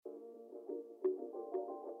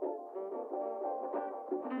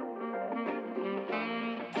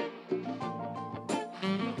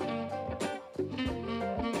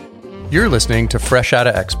You're listening to Fresh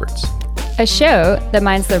Outta Experts, a show that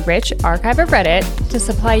mines the rich archive of Reddit to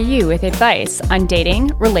supply you with advice on dating,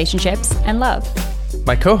 relationships, and love.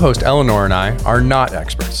 My co-host Eleanor and I are not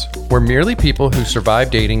experts. We're merely people who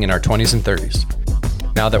survived dating in our 20s and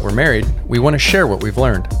 30s. Now that we're married, we want to share what we've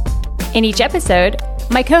learned. In each episode,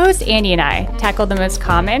 my co-host Andy and I tackle the most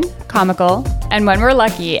common, comical, and when we're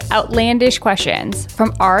lucky, outlandish questions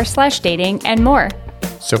from r/dating and more.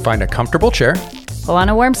 So find a comfortable chair, pull on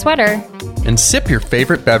a warm sweater, and sip your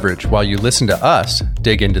favorite beverage while you listen to us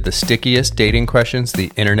dig into the stickiest dating questions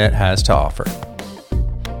the internet has to offer.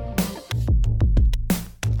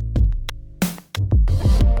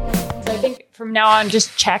 So I think from now on,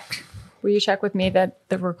 just check. Will you check with me that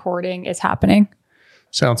the recording is happening?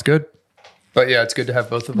 Sounds good. But yeah, it's good to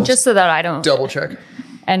have both of us. Just so that I don't double check.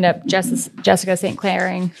 End up Jessica St.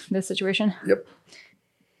 Clairing this situation. Yep.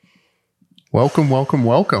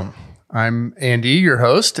 Welcome. I'm Andy, your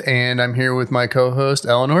host, and I'm here with my co-host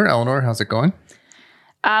Eleanor. Eleanor, how's it going?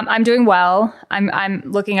 I'm doing well. I'm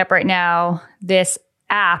looking up right now this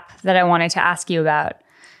app that I wanted to ask you about.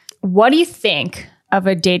 What do you think of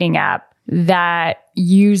a dating app that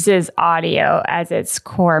uses audio as its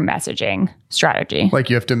core messaging strategy? Like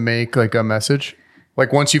you have to make like a message?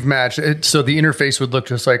 Like once you've matched it, so the interface would look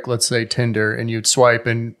just like, let's say, Tinder, and you'd swipe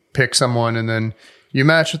and pick someone, and then you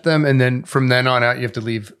match with them, and then from then on out, you have to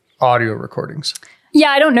leave audio recordings.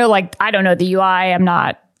 Yeah, I don't know the UI.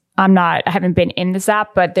 I haven't been in this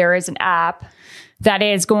app, but there is an app that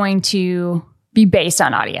is going to be based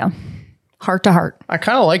on audio, heart to heart. I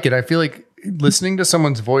kind of like it. I feel like listening to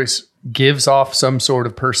someone's voice gives off some sort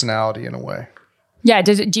of personality in a way. Yeah.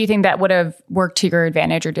 Do you think that would have worked to your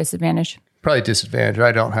advantage or disadvantage? Probably disadvantage.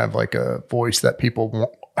 I don't have like a voice that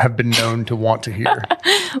people have been known to want to hear.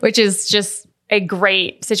 Which is just a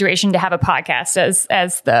great situation to have a podcast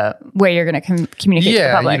as the way you're going to communicate to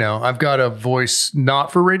the public. Yeah, I've got a voice not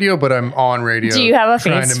for radio, but I'm on radio. Do you have a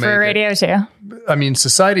face for radio too? I mean,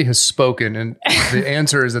 society has spoken, and the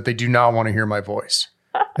answer is that they do not want to hear my voice,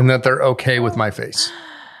 and that they're okay with my face.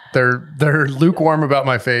 They're lukewarm about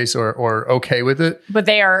my face or okay with it. But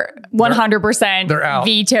they are 100% they're out.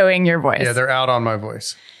 Vetoing your voice. Yeah, they're out on my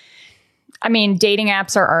voice. I mean, dating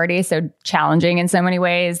apps are already so challenging in so many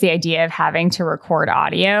ways. The idea of having to record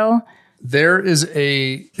audio. There is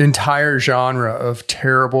a entire genre of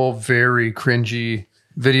terrible, very cringy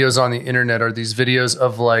videos on the internet, are these videos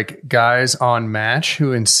of like guys on Match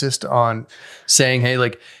who insist on saying, hey,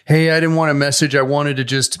 I didn't want a message. I wanted to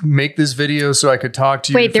just make this video so I could talk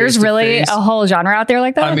to you. Wait, there's really a whole genre out there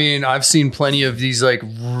like that? I mean, I've seen plenty of these like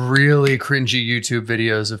really cringy YouTube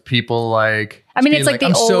videos of people like, it's like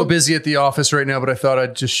I'm so busy at the office right now, but I thought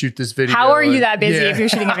I'd just shoot this video. How are you that busy if you're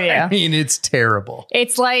shooting a video? I mean, it's terrible.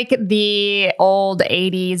 It's like the old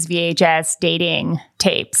 80s VHS dating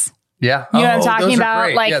tapes. Yeah. You know what I'm talking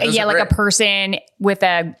about? Like a person with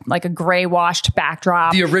a gray washed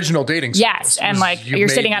backdrop. The original dating service. Yes. And you're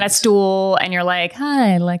sitting on a stool and you're like,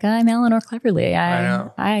 hi, I'm Eleanor Cleverly.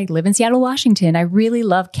 I live in Seattle, Washington. I really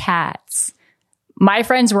love cats. My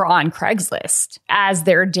friends were on Craigslist as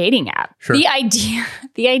their dating app. Sure. The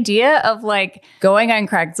idea of going on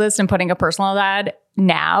Craigslist and putting a personal ad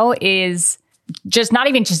now is just not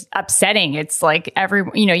even just upsetting. It's like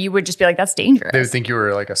you would just be like, that's dangerous. They would think you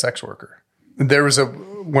were like a sex worker. There was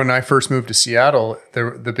when I first moved to Seattle,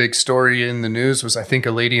 the big story in the news was I think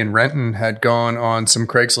a lady in Renton had gone on some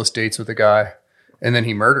Craigslist dates with a guy and then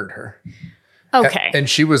he murdered her. Okay. And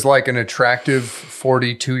she was like an attractive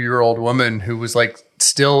 42-year-old woman who was like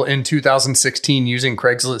still in 2016 using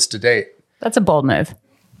Craigslist to date. That's a bold move.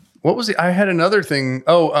 What was I had another thing.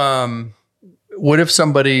 What if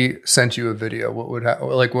somebody sent you a video? What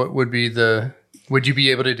would be would you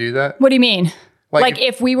be able to do that? What do you mean?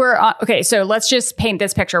 If we were on, okay, so let's just paint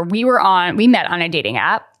this picture. We met on a dating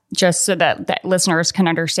app just so that listeners can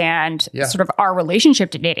understand sort of our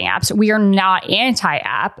relationship to dating apps. We are not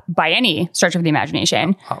anti-app by any stretch of the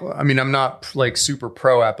imagination. I mean, I'm not like super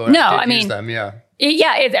pro app, but use them. Yeah. It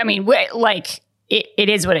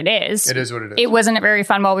is what it is. It is what it is. It wasn't very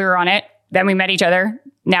fun while we were on it. Then we met each other.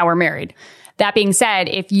 Now we're married. That being said,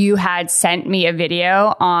 if you had sent me a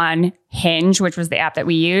video on Hinge, which was the app that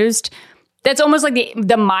we used, that's almost like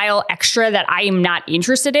the mile extra that I am not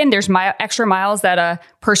interested in. There's extra miles that a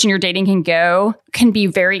person you're dating can be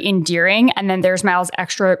very endearing. And then there's miles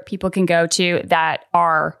extra people can go to that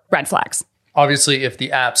are red flags. Obviously, if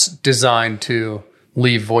the app's designed to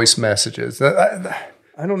leave voice messages,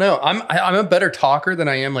 I don't know. I'm a better talker than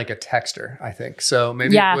I am like a texter, I think. So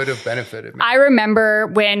maybe it would have benefited me. I remember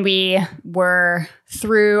when we were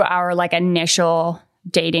through our initial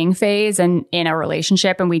dating phase and in a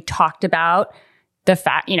relationship, and we talked about the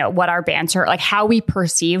fact, what our banter, like how we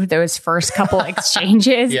perceived those first couple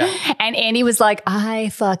exchanges. Yeah. And Andy was like, I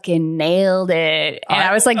fucking nailed it. And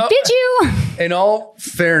I was like, did you? In all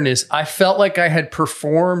fairness, I felt like I had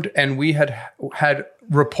performed and we had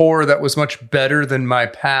rapport that was much better than my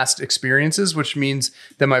past experiences, which means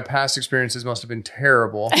that my past experiences must have been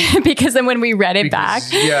terrible. Because then when we read it back,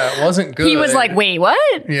 yeah, it wasn't good. He was like, wait,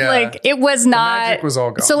 what? Yeah. Like it was not. The magic was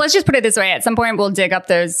all gone. So let's just put it this way. At some point we'll dig up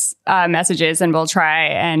those messages and we'll try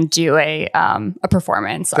and do a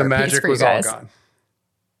performance. The magic was all gone.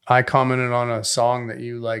 I commented on a song that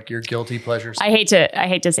you like, your guilty pleasure song. I hate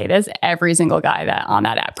to say this. Every single guy that on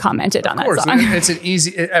that app commented on that song. It's an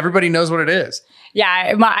easy, everybody knows what it is.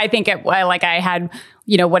 Yeah. I think I had,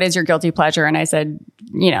 what is your guilty pleasure? And I said,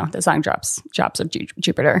 the song Drops of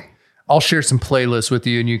Jupiter. I'll share some playlists with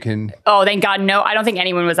you and you can. Oh, thank God. No, I don't think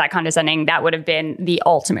anyone was that condescending. That would have been the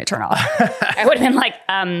ultimate turn off. I would have been like,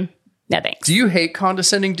 no thanks. Do you hate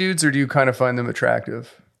condescending dudes or do you kind of find them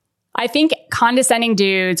attractive? I think condescending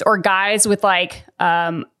dudes or guys with like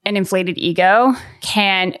an inflated ego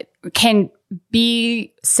can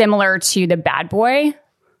be similar to the bad boy.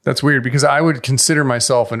 That's weird because I would consider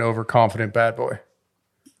myself an overconfident bad boy.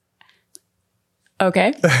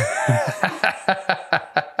 Okay.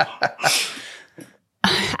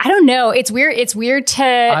 I don't know. It's weird. It's weird to.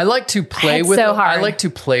 I like to play with. So hard. I like to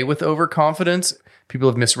play with overconfidence. People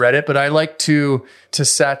have misread it, but I like to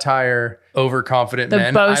satire overconfident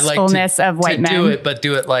men. The boastfulness of white men. Do it, but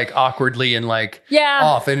do it like awkwardly and like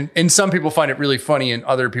off. And some people find it really funny, and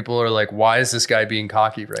other people are like, "Why is this guy being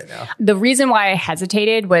cocky right now?" The reason why I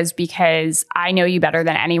hesitated was because I know you better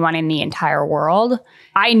than anyone in the entire world.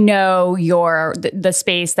 I know the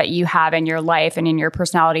space that you have in your life and in your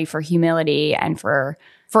personality for humility and for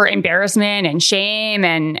embarrassment and shame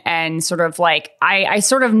and sort of like, I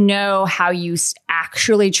sort of know how you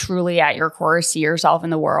actually truly at your core see yourself in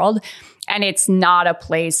the world. And it's not a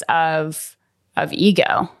place of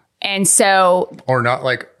ego. And so. Or not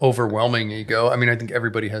like overwhelming ego. I mean, I think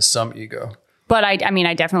everybody has some ego. But I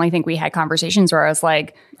definitely think we had conversations where I was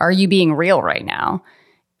like, are you being real right now?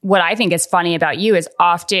 What I think is funny about you is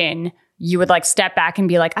often you would like step back and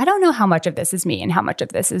be like, I don't know how much of this is me and how much of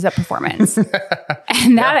this is a performance.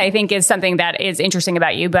 And that I think is something that is interesting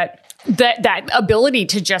about you. But that ability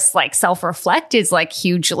to just like self-reflect is like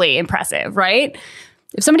hugely impressive, right?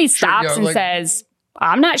 If somebody stops and says,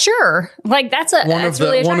 I'm not sure, like that's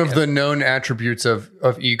one of the known attributes of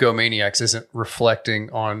egomaniacs isn't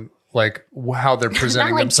reflecting on like how they're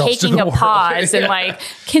presenting themselves to the world. Taking a pause and like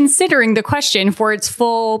considering the question for its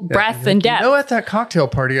full breadth and depth. At that cocktail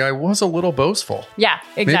party, I was a little boastful. Yeah,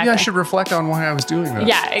 exactly. Maybe I should reflect on why I was doing that.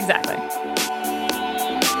 Yeah, exactly.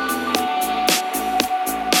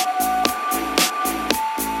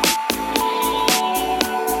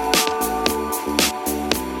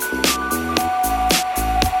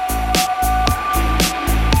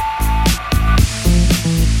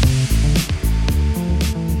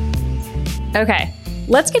 Okay,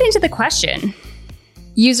 let's get into the question.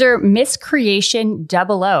 User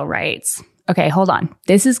Miscreation00 writes, okay, hold on.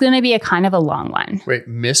 This is going to be a kind of a long one. Wait,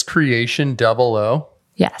 Miscreation00?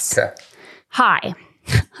 Yes. Okay.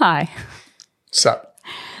 Hi. Sup?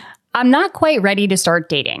 I'm not quite ready to start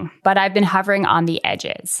dating, but I've been hovering on the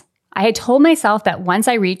edges. I had told myself that once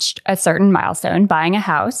I reached a certain milestone, buying a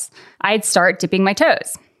house, I'd start dipping my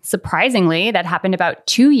toes. Surprisingly, that happened about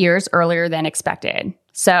 2 years earlier than expected.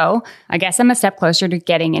 So I guess I'm a step closer to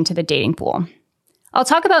getting into the dating pool. I'll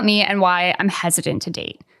talk about me and why I'm hesitant to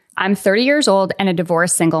date. I'm 30 years old and a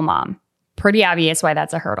divorced single mom. Pretty obvious why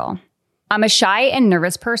that's a hurdle. I'm a shy and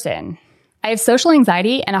nervous person. I have social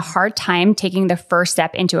anxiety and a hard time taking the first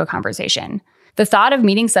step into a conversation. The thought of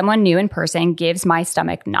meeting someone new in person gives my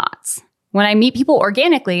stomach knots. When I meet people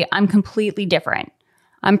organically, I'm completely different.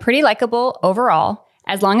 I'm pretty likable overall,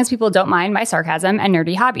 as long as people don't mind my sarcasm and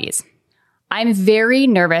nerdy hobbies. I'm very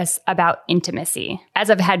nervous about intimacy, as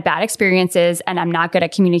I've had bad experiences and I'm not good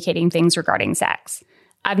at communicating things regarding sex.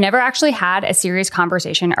 I've never actually had a serious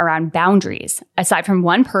conversation around boundaries, aside from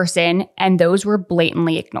one person, and those were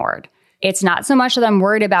blatantly ignored. It's not so much that I'm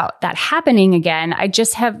worried about that happening again, I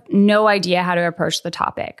just have no idea how to approach the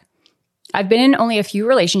topic. I've been in only a few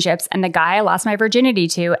relationships, and the guy I lost my virginity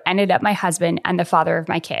to ended up my husband and the father of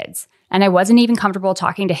my kids, and I wasn't even comfortable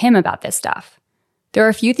talking to him about this stuff. There are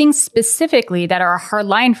a few things specifically that are a hard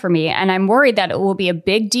line for me, and I'm worried that it will be a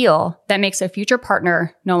big deal that makes a future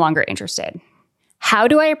partner no longer interested. How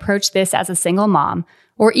do I approach this as a single mom,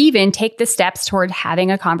 or even take the steps toward having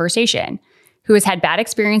a conversation, who has had bad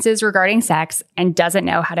experiences regarding sex and doesn't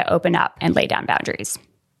know how to open up and lay down boundaries?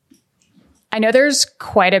 I know there's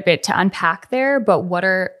quite a bit to unpack there, but what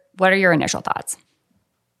are your initial thoughts?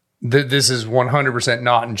 this is 100%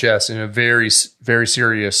 not in jest and a very, very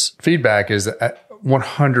serious feedback, is that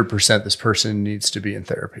 100% this person needs to be in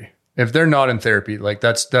therapy. If they're not in therapy, like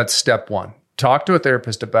that's step one. Talk to a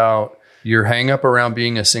therapist about your hang up around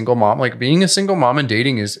being a single mom. Like being a single mom and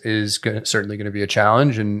dating is certainly going to be a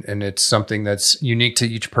challenge, and it's something that's unique to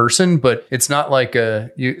each person, but it's not like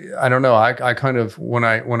I don't know. I kind of, when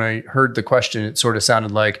I heard the question, it sort of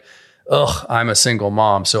sounded like, ugh, I'm a single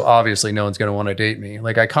mom, so obviously no one's going to want to date me.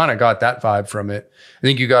 Like I kind of got that vibe from it. I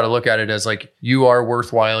think you got to look at it as like, you are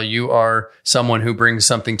worthwhile. You are someone who brings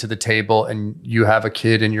something to the table, and you have a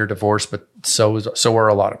kid and you're divorced, but so are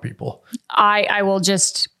a lot of people. I will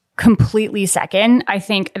just completely second. I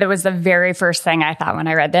think that was the very first thing I thought when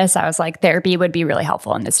I read this. I was like, therapy would be really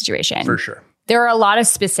helpful in this situation. For sure. There are a lot of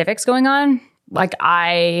specifics going on. Like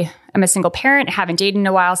I am a single parent, haven't dated in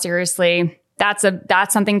a while, seriously. That's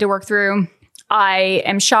something to work through. I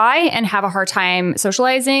am shy and have a hard time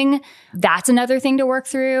socializing. That's another thing to work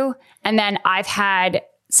through. And then I've had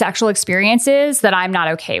sexual experiences that I'm not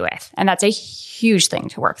okay with. And that's a huge thing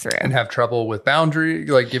to work through. And have trouble with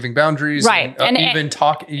giving boundaries. Right. And even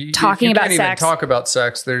talking about sex. Even talk about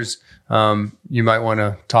sex. There's, you might want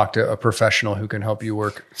to talk to a professional who can help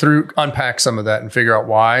you unpack some of that and figure out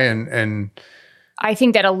why. And I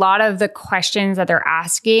think that a lot of the questions that they're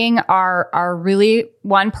asking are really,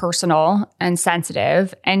 one, personal and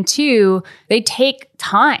sensitive, and two, they take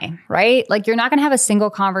time, right? Like you're not going to have a single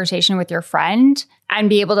conversation with your friend and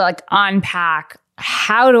be able to like unpack,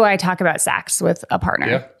 how do I talk about sex with a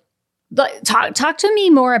partner? Yeah. Talk to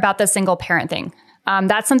me more about the single parent thing.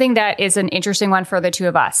 That's something that is an interesting one for the two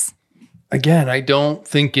of us. Again, I don't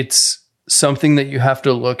think it's something that you have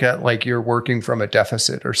to look at like you're working from a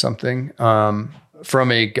deficit or something.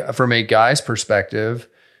 From a guy's perspective,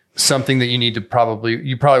 something that you probably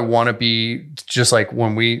want to be, just like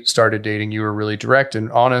when we started dating, you were really direct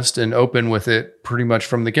and honest and open with it pretty much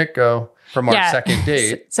from the get-go, from our second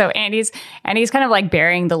date. So Andy's kind of like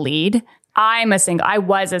bearing the lead. I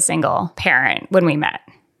was a single parent when we met.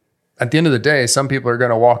 At the end of the day, some people are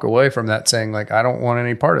going to walk away from that saying like, I don't want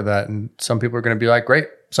any part of that. And some people are going to be like, great,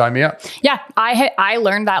 sign me up. Yeah, I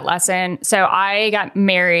learned that lesson. So I got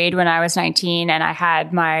married when I was 19 and I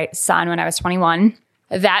had my son when I was 21.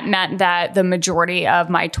 That meant that the majority of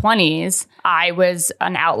my 20s, I was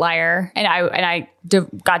an outlier, and I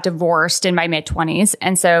got divorced in my mid 20s.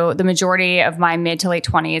 And so the majority of my mid to late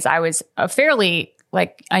 20s, I was a fairly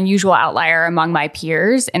like unusual outlier among my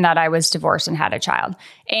peers in that I was divorced and had a child.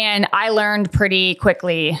 And I learned pretty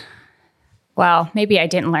quickly, well, maybe I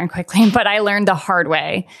didn't learn quickly, but I learned the hard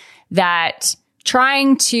way that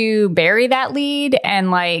trying to bury that lead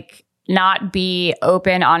and like not be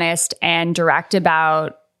open, honest, and direct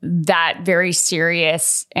about that very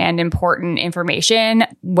serious and important information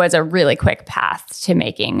was a really quick path to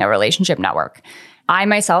making a relationship not work. I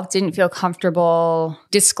myself didn't feel comfortable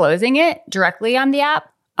disclosing it directly on the app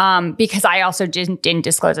because I also didn't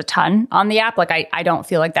disclose a ton on the app. Like I don't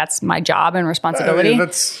feel like that's my job and responsibility.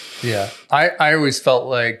 I always felt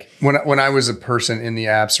like when I was a person in the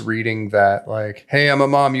apps reading that, like, hey, I'm a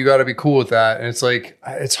mom, you got to be cool with that. And it's like,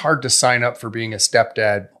 it's hard to sign up for being a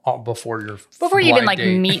stepdad before you even like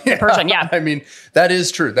meet the person. Yeah. I mean, that is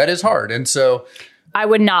true. That is hard. And so I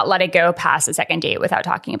would not let it go past the second date without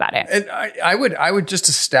talking about it. And I would just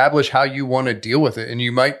establish how you want to deal with it. And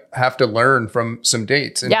you might have to learn from some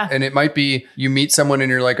dates. And it might be you meet someone and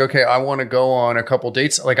you're like, okay, I want to go on a couple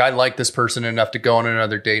dates. Like I like this person enough to go on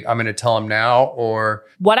another date. I'm going to tell them now. Or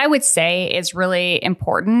what I would say is really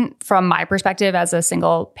important from my perspective as a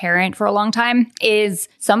single parent for a long time is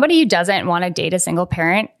somebody who doesn't want to date a single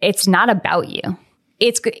parent. It's not about you.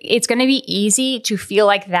 It's going to be easy to feel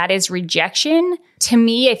like that is rejection. To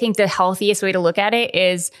me, I think the healthiest way to look at it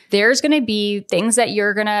is there's going to be things that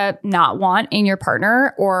you're going to not want in your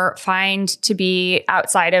partner or find to be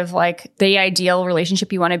outside of like the ideal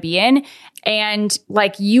relationship you want to be in. And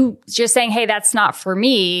like you just saying, hey, that's not for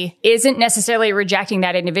me, isn't necessarily rejecting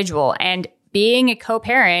that individual. And being a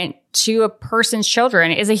co-parent to a person's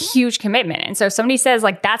children is a huge commitment. And so if somebody says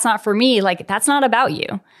like, that's not for me, like that's not about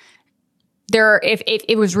you. If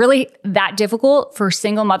it was really that difficult for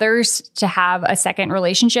single mothers to have a second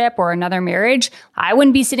relationship or another marriage, I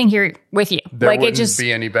wouldn't be sitting here with you. There wouldn't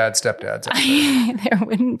be any bad stepdads. There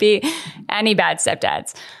wouldn't be any bad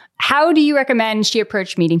stepdads. How do you recommend she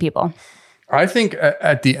approach meeting people? I think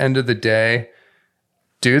at the end of the day,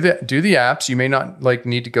 do the apps. You may not like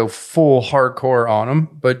need to go full hardcore on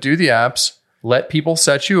them, but do the apps. Let people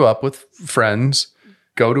set you up with friends.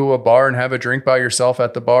 go to a bar and have a drink by yourself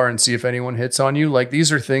at the bar and see if anyone hits on you. Like,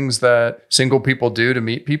 these are things that single people do to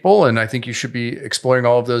meet people. And I think you should be exploring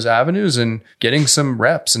all of those avenues and getting some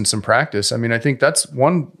reps and some practice. I mean, I think that's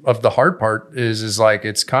one of the hard part is like,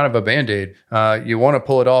 it's kind of a Band-Aid. You want to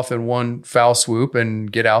pull it off in one foul swoop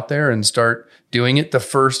and get out there and start doing it the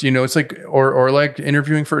first, it's like, or like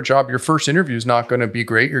interviewing for a job. Your first interview is not going to be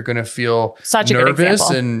great. You're going to feel such a nervous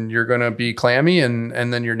and you're going to be clammy.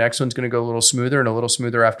 And then your next one's going to go a little smoother and a little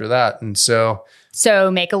smoother after that. And so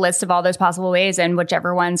make a list of all those possible ways and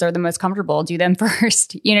whichever ones are the most comfortable, do them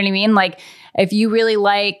first. You know what I mean? Like if you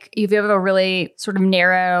have a really sort of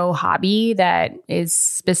narrow hobby that is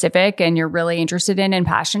specific and you're really interested in and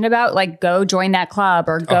passionate about, like go join that club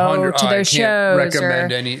or go to those shows. I can't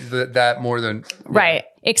recommend that more than. Right.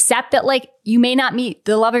 Except that like you may not meet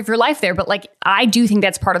the love of your life there, but like I do think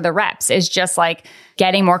that's part of the reps is just like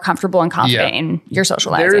getting more comfortable and confident in your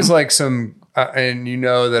socializing. There is like some, and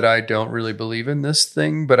that I don't really believe in this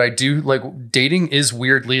thing, but I do like dating is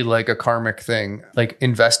weirdly like a karmic thing, like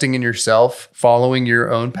investing in yourself, following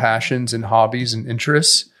your own passions and hobbies and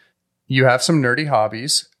interests. You have some nerdy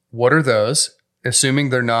hobbies. What are those? Assuming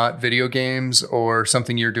they're not video games or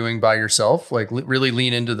something you're doing by yourself, like really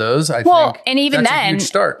lean into those. I think and even that's then, a huge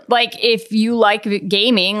start. Like if you like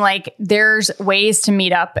gaming, like there's ways to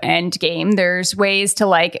meet up and game. There's ways to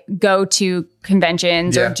like go to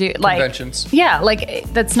conventions or do like conventions. Yeah,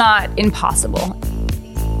 like that's not impossible.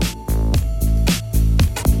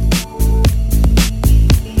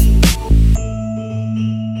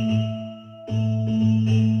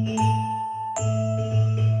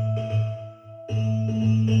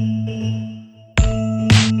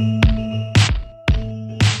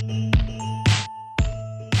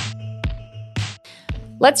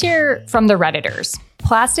 Let's hear from the Redditors.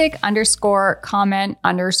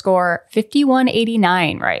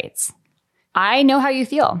 Plastic_comment_5189 writes, I know how you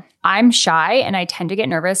feel. I'm shy and I tend to get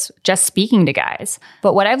nervous just speaking to guys.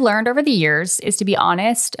 But what I've learned over the years is to be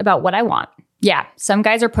honest about what I want. Yeah, some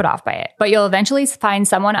guys are put off by it, but you'll eventually find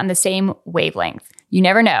someone on the same wavelength. You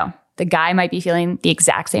never know. The guy might be feeling the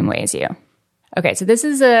exact same way as you. Okay, so this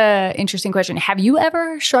is an interesting question. Have you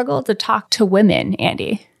ever struggled to talk to women,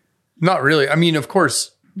 Andy? Not really. I mean, of course,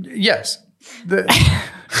 yes.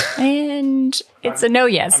 And it's a no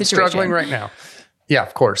yes situation. I'm struggling right now. Yeah,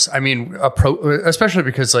 of course. I mean, especially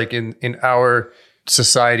because like in our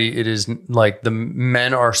society, it is like the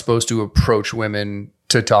men are supposed to approach women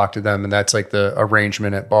to talk to them. And that's like the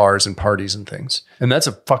arrangement at bars and parties and things. And that's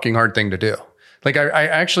a fucking hard thing to do. Like I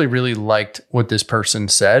actually really liked what this person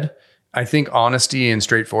said. I think honesty and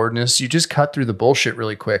straightforwardness, you just cut through the bullshit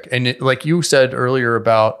really quick. And like you said earlier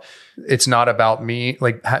about, it's not about me,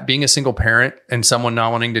 like being a single parent and someone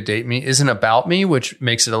not wanting to date me isn't about me, which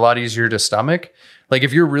makes it a lot easier to stomach. Like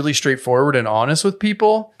if you're really straightforward and honest with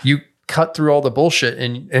people, you cut through all the bullshit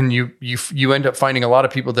and you end up finding a lot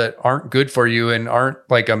of people that aren't good for you and aren't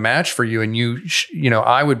like a match for you. And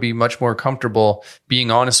I would be much more comfortable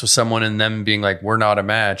being honest with someone and them being like, we're not a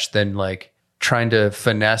match, than like trying to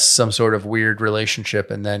finesse some sort of weird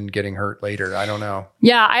relationship and then getting hurt later. I don't know.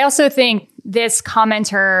 Yeah, I also think this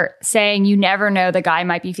commenter saying you never know, the guy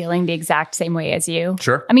might be feeling the exact same way as you.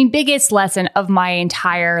 Sure. I mean, biggest lesson of my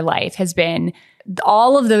entire life has been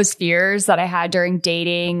all of those fears that I had during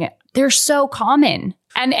dating. They're so common.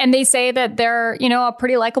 And they say that they're, a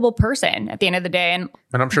pretty likable person at the end of the day. And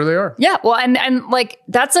I'm sure they are. Yeah. Well, and like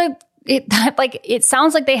that's it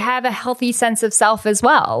sounds like they have a healthy sense of self as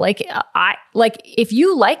well. Like if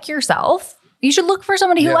you like yourself, you should look for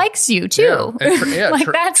somebody who likes you too. Yeah. Like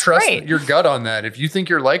that's trust great. Your gut on that. If you think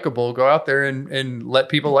you're likable, go out there and let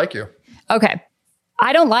people like you. Okay.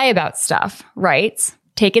 I don't lie about stuff, writes,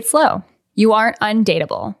 take it slow. You aren't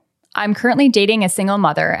undateable. I'm currently dating a single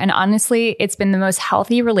mother, and honestly, it's been the most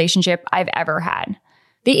healthy relationship I've ever had.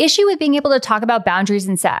 The issue with being able to talk about boundaries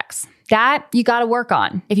in sex, that you got to work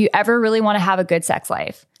on if you ever really want to have a good sex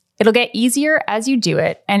life. It'll get easier as you do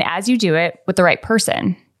it, and as you do it with the right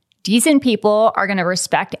person. Decent people are going to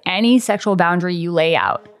respect any sexual boundary you lay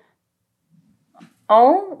out.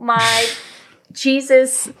 Oh my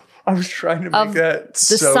Jesus. I was trying to make that the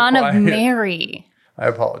so son quiet. of Mary. I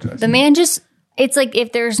apologize. The man it's like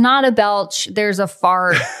if there's not a belch, there's a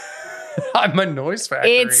fart. I'm a noise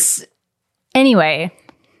factory. Anyway,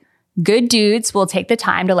 good dudes will take the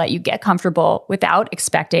time to let you get comfortable without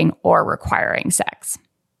expecting or requiring sex.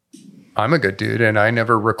 I'm a good dude and I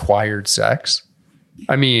never required sex.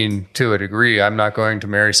 I mean, to a degree, I'm not going to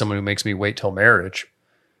marry someone who makes me wait till marriage.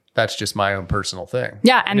 That's just my own personal thing.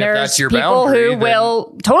 Yeah, and there's people who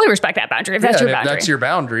will totally respect that boundary if that's your boundary. If that's your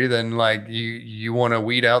boundary, then like you want to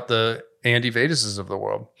weed out the Andy Vaidases of the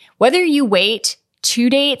world. Whether you wait 2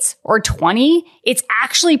 dates or 20, it's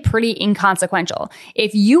actually pretty inconsequential.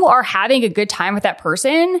 If you are having a good time with that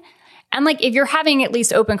person, and like if you're having at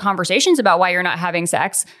least open conversations about why you're not having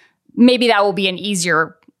sex, maybe that will be an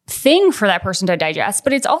easier thing for that person to digest.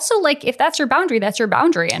 But it's also like, if that's your boundary, that's your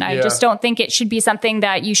boundary. And I just don't think it should be something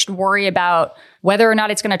that you should worry about whether or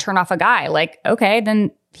not it's going to turn off a guy. Like, okay,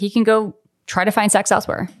 then he can go try to find sex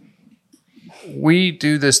elsewhere. We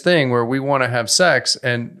do this thing where we want to have sex,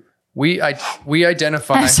 and we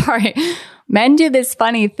identify. Sorry. Men do this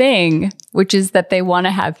funny thing, which is that they want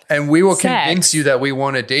to have and we will sex. Convince you that we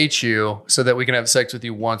want to date you so that we can have sex with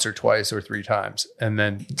you once or twice or 3 times and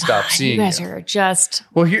then stop seeing you. You guys are just...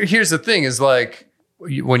 Well, here's the thing is like,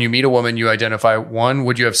 when you meet a woman, you identify 1,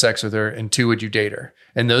 would you have sex with her? And 2, would you date her?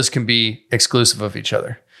 And those can be exclusive of each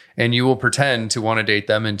other. And you will pretend to want to date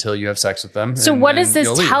them until you have sex with them. So what does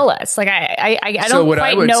this tell us? Like, I don't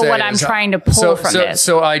quite know what I'm trying to pull from this.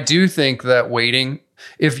 So I do think that waiting,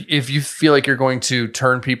 if you feel like you're going to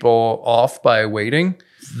turn people off by waiting,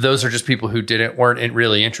 those are just people who weren't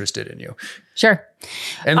really interested in you. Sure.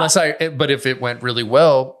 But if it went really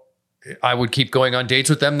well, I would keep going on dates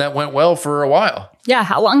with them that went well for a while. Yeah.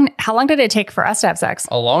 How long did it take for us to have sex?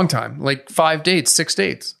 A long time, like 5 dates, 6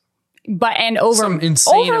 dates. But and over an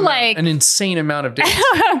insane amount of dates.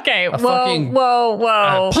 Okay, whoa.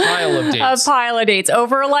 A pile of dates. A pile of dates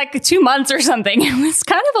over like 2 months or something. It was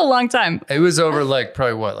kind of a long time. It was over like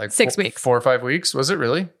probably what, like 6 weeks, 4 or 5 weeks. Was it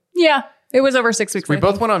really? Yeah, it was over 6 weeks. We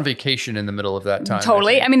both went on vacation in the middle of that time.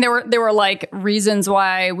 Totally. I mean, there were like reasons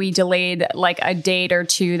why we delayed like a date or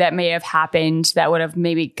 2 that may have happened that would have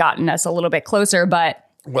maybe gotten us a little bit closer. But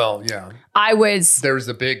well, yeah, there was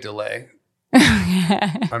the big delay.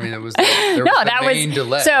 I mean, it was the main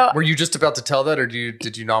delay. So, were you just about to tell that, or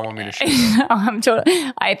did you not want me to share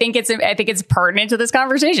that? I think it's pertinent to this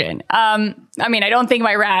conversation. I mean, I don't think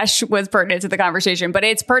my rash was pertinent to the conversation, but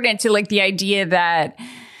it's pertinent to like the idea that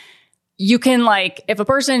you can, like, if a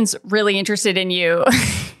person's really interested in you,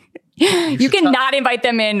 you can not invite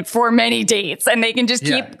them in for many dates, and they can just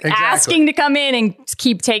keep asking to come in and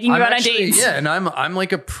keep taking you out on dates. Yeah, and I'm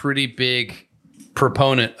like a pretty big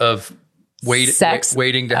proponent of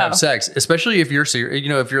waiting to have sex, especially if you're serious. You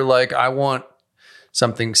know, if you're like, I want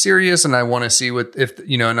something serious and I want to see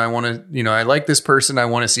and I want to, I like this person. I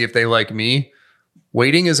want to see if they like me.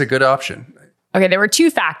 Waiting is a good option. Okay. There were 2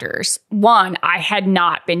 factors. 1, I had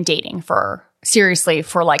not been dating seriously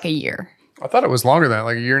for like a year. I thought it was longer than that,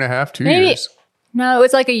 like a year and a half, 2 Maybe. years. No, it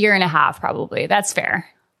was like a year and a half, probably. That's fair.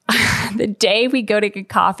 The day we go to get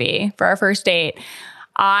coffee for our first date,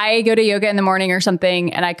 I go to yoga in the morning or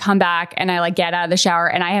something, and I come back and I like get out of the shower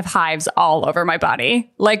and I have hives all over my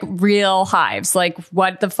body, like real hives. Like,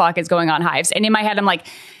 what the fuck is going on, hives? And in my head, I'm like,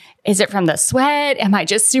 is it from the sweat? Am I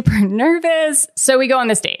just super nervous? So we go on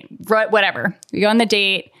this date, whatever. We go on the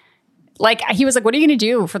date. Like, he was like, what are you going to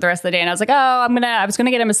do for the rest of the day? And I was like, I was going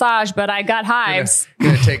to get a massage, but I got hives. I'm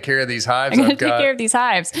going to take care of these hives. I'm going to take care of these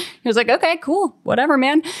hives. He was like, okay, cool. Whatever,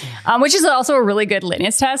 man. Which is also a really good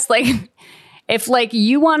litmus test. Like, if like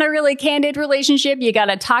you want a really candid relationship, you got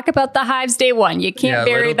to talk about the hives day 1. You can't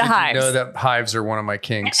bury the hives. You know that hives are one of my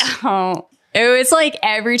kinks. Oh, it was like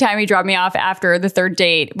every time he dropped me off after the 3rd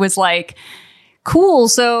date was like, cool.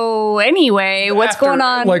 So anyway, what's going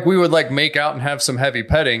on? Like, we would like make out and have some heavy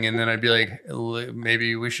petting, and then I'd be like,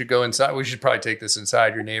 maybe we should go inside. We should probably take this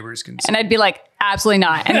inside. Your neighbors can see. And I'd be like, absolutely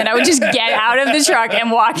not. And then I would just get out of the truck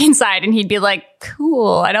and walk inside, and he'd be like,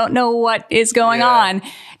 cool. I don't know what is going on.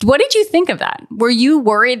 What did you think of that? Were you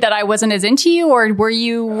worried that I wasn't as into you, or were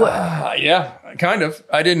you? Yeah, kind of.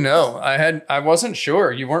 I didn't know. I wasn't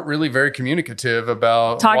sure. You weren't really very communicative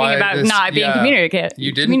about talking about not being communicative.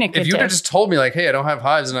 You didn't. If you would have just told me like, hey, I don't have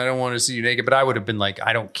hives and I don't want to see you naked, but I would have been like,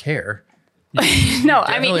 I don't care. No,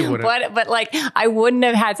 I mean, but like, I wouldn't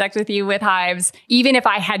have had sex with you with hives, even if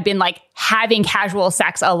I had been like having casual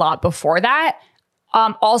sex a lot before that.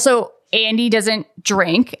 Also, Andy doesn't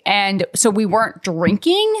drink, and so we weren't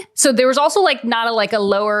drinking. So there was also like not a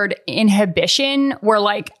lowered inhibition where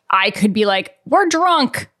like I could be like, we're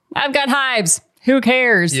drunk, I've got hives, who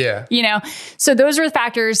cares? Yeah. So those are the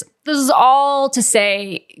factors. This is all to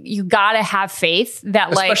say you got to have faith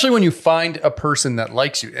that especially when you find a person that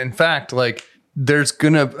likes you. In fact, like, there's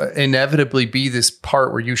going to inevitably be this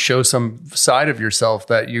part where you show some side of yourself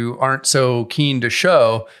that you aren't so keen to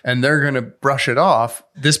show, and they're going to brush it off.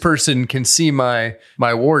 This person can see my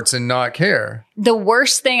warts and not care. The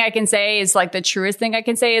worst thing I can say is like the truest thing I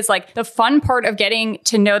can say is like the fun part of getting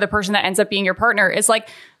to know the person that ends up being your partner is like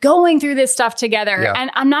going through this stuff together. Yeah. And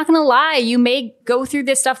I'm not going to lie, you may go through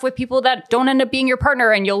this stuff with people that don't end up being your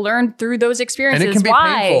partner, and you'll learn through those experiences. And it can be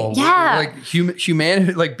painful. Yeah. Like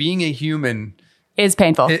humanity, like being a human is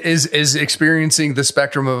painful. Is experiencing the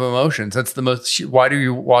spectrum of emotions. That's the most. Why do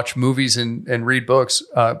you watch movies and read books?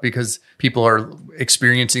 Because people are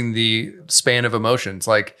experiencing the span of emotions.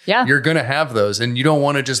 Like, you're going to have those, and you don't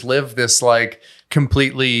want to just live this like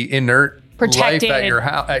completely inert protected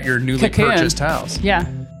life at your newly purchased house. Yeah.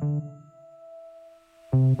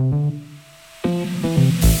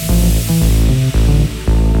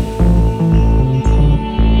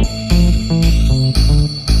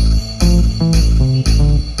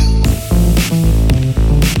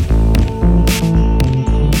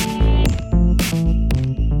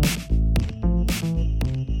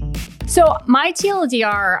 So my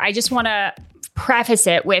TLDR, I just want to preface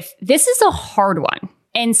it with, this is a hard one.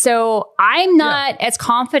 And so I'm not as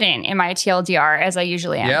confident in my TLDR as I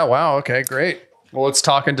usually am. Yeah. Wow. Okay. Great. Well, let's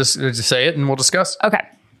talk and just say it and we'll discuss. Okay.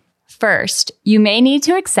 First, you may need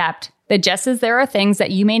to accept that just as there are things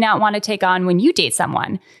that you may not want to take on when you date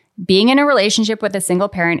someone, being in a relationship with a single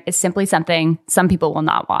parent is simply something some people will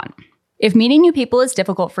not want. If meeting new people is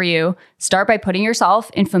difficult for you, start by putting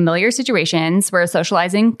yourself in familiar situations where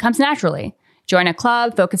socializing comes naturally. Join a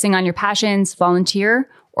club, focusing on your passions, volunteer,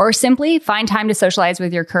 or simply find time to socialize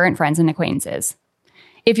with your current friends and acquaintances.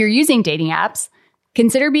 If you're using dating apps,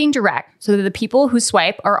 consider being direct so that the people who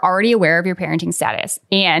swipe are already aware of your parenting status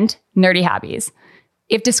and nerdy hobbies.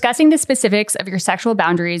 If discussing the specifics of your sexual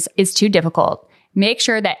boundaries is too difficult, make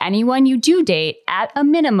sure that anyone you do date, at a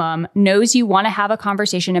minimum, knows you want to have a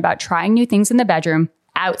conversation about trying new things in the bedroom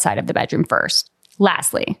outside of the bedroom first.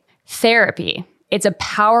 Lastly, therapy. It's a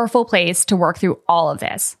powerful place to work through all of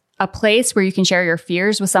this. A place where you can share your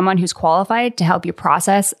fears with someone who's qualified to help you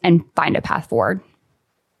process and find a path forward.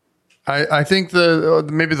 I think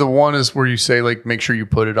maybe the one is where you say, like, make sure you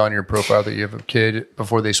put it on your profile that you have a kid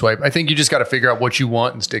before they swipe. I think you just got to figure out what you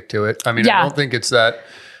want and stick to it. I mean, I don't think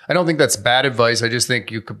that's bad advice. I just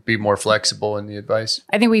think you could be more flexible in the advice.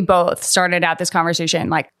 I think we both started out this conversation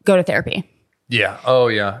like, go to therapy. Yeah. Oh,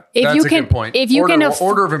 yeah. That's a good point. If you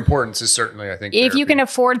order of importance is certainly, I think, if therapy. you can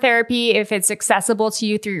afford therapy, if it's accessible to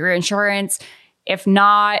you through your insurance, if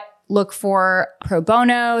not, look for pro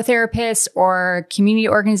bono therapists or community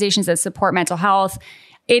organizations that support mental health.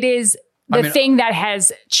 It is the thing that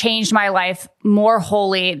has changed my life more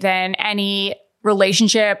wholly than any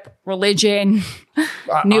relationship, religion,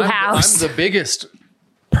 new house. I'm the biggest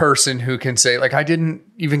person who can say, like,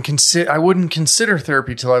 I wouldn't consider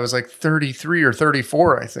therapy till I was like 33 or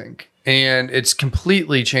 34, I think. And it's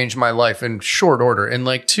completely changed my life in short order. In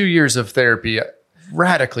like 2 years of therapy,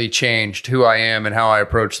 radically changed who I am and how I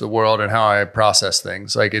approach the world and how I process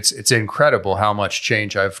things. Like, it's incredible how much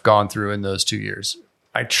change I've gone through in those 2 years.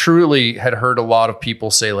 I truly had heard a lot of people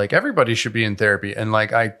say, like, everybody should be in therapy. And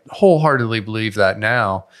like, I wholeheartedly believe that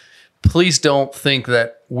now. Please don't think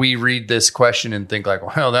that we read this question and think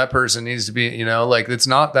like, well, that person needs to be, like, it's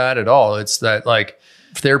not that at all. It's that, like,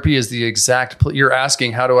 therapy is the exact, you're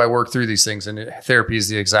asking, how do I work through these things? And therapy is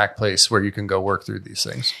the exact place where you can go work through these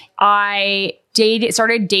things. I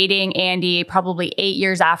started dating Andy probably 8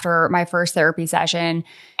 years after my first therapy session.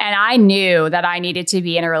 And I knew that I needed to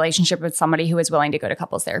be in a relationship with somebody who was willing to go to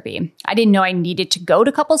couples therapy. I didn't know I needed to go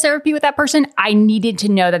to couples therapy with that person. I needed to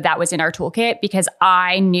know that that was in our toolkit because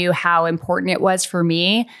I knew how important it was for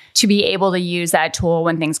me to be able to use that tool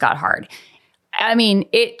when things got hard. I mean,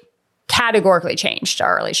 it categorically changed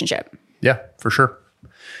our relationship. Yeah, for sure.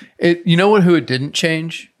 Who it didn't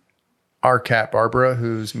change? Our cat, Barbara,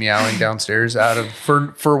 who's meowing downstairs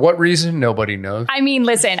for what reason? Nobody knows. I mean,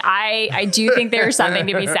 listen, I do think there's something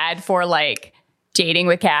to be said for like dating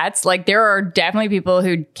with cats. Like, there are definitely people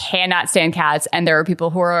who cannot stand cats and there are people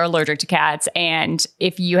who are allergic to cats. And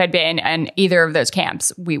if you had been in either of those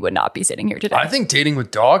camps, we would not be sitting here today. I think dating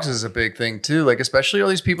with dogs is a big thing too. Like, especially all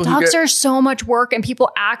these people dogs are so much work and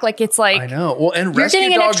people act like it's like, I know. Well, and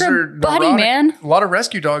rescue dogs are buddy, neurotic. Man. A lot of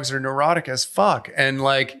rescue dogs are neurotic as fuck. And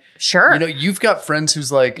like, sure. You've got friends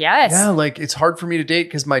who's like, yes. Yeah, like, it's hard for me to date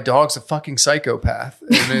because my dog's a fucking psychopath.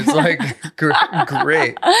 And it's like,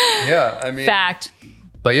 great. Yeah. I mean, fact.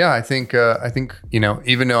 But yeah, I think,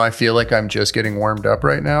 even though I feel like I'm just getting warmed up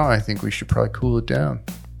right now, I think we should probably cool it down.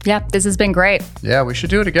 Yeah, this has been great. Yeah, we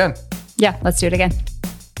should do it again. Yeah, let's do it again.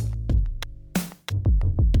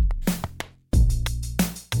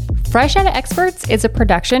 Fresh Outta Experts is a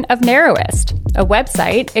production of Narrowist, a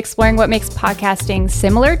website exploring what makes podcasting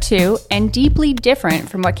similar to and deeply different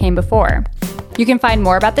from what came before. You can find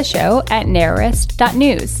more about the show at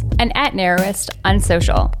narrowist.news and at Narrowist on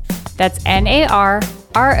social. That's NARROWIST.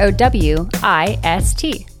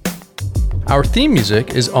 Our theme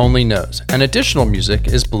music is Only Knows, and additional music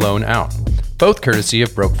is Blown Out, both courtesy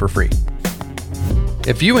of Broke for Free.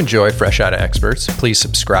 If you enjoy Fresh Outta Experts, please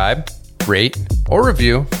subscribe, rate, or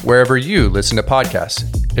review wherever you listen to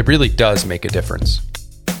podcasts. It really does make a difference.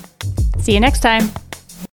 See you next time.